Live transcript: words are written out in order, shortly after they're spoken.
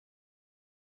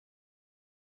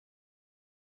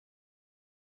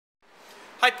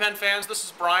Hi pen fans, this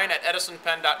is Brian at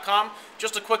edisonpen.com.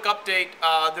 Just a quick update,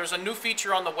 there's a new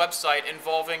feature on the website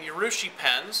involving Urushi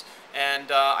pens,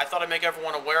 and I thought I'd make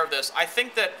everyone aware of this. I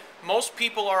think that most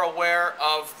people are aware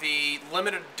of the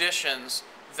limited editions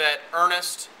that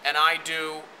Ernest and I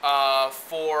do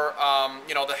for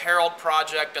the Herald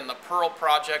project and the Pearl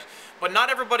project, but not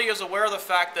everybody is aware of the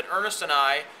fact that Ernest and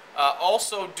I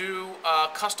also do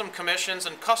custom commissions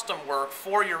and custom work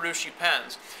for Urushi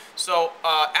pens. So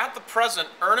at the present,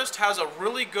 Ernest has a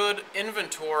really good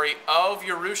inventory of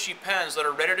Urushi pens that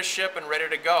are ready to ship and ready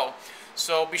to go.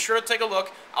 So be sure to take a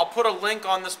look. I'll put a link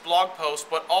on this blog post,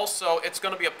 but also it's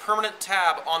going to be a permanent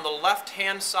tab on the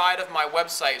left-hand side of my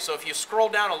website. So if you scroll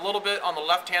down a little bit on the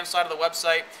left-hand side of the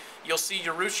website, you'll see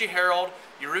Urushi Herald,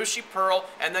 Urushi Pearl,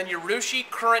 and then Urushi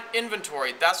Current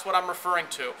Inventory. That's what I'm referring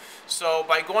to. So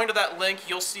by going to that link,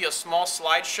 you'll see a small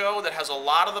slideshow that has a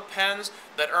lot of the pens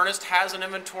that Ernest has in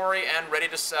inventory and ready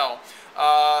to sell.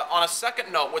 On a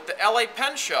second note, with the LA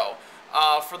Pen Show,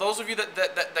 for those of you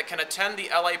that can attend the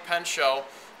LA Pen Show,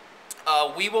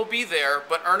 we will be there,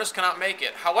 but Ernest cannot make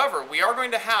it. However, we are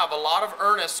going to have a lot of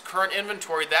Ernest's current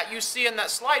inventory that you see in that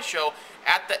slideshow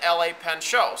at the LA Pen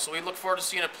Show. So we look forward to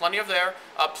seeing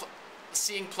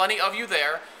seeing plenty of you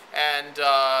there,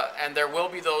 and there will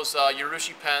be those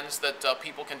Urushi pens that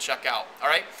people can check out. All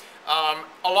right.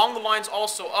 Along the lines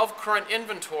also of current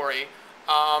inventory,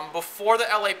 before the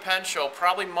LA Pen Show,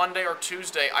 probably Monday or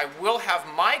Tuesday, I will have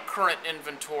my current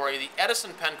inventory, the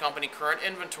Edison Pen Company current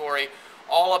inventory,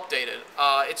 all updated.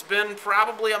 It's been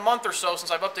probably a month or so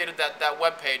since I've updated that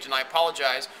web page, and I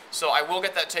apologize. So I will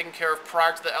get that taken care of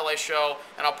prior to the LA show,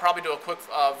 and I'll probably do a quick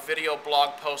video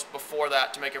blog post before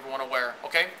that to make everyone aware.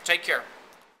 Okay? Take care.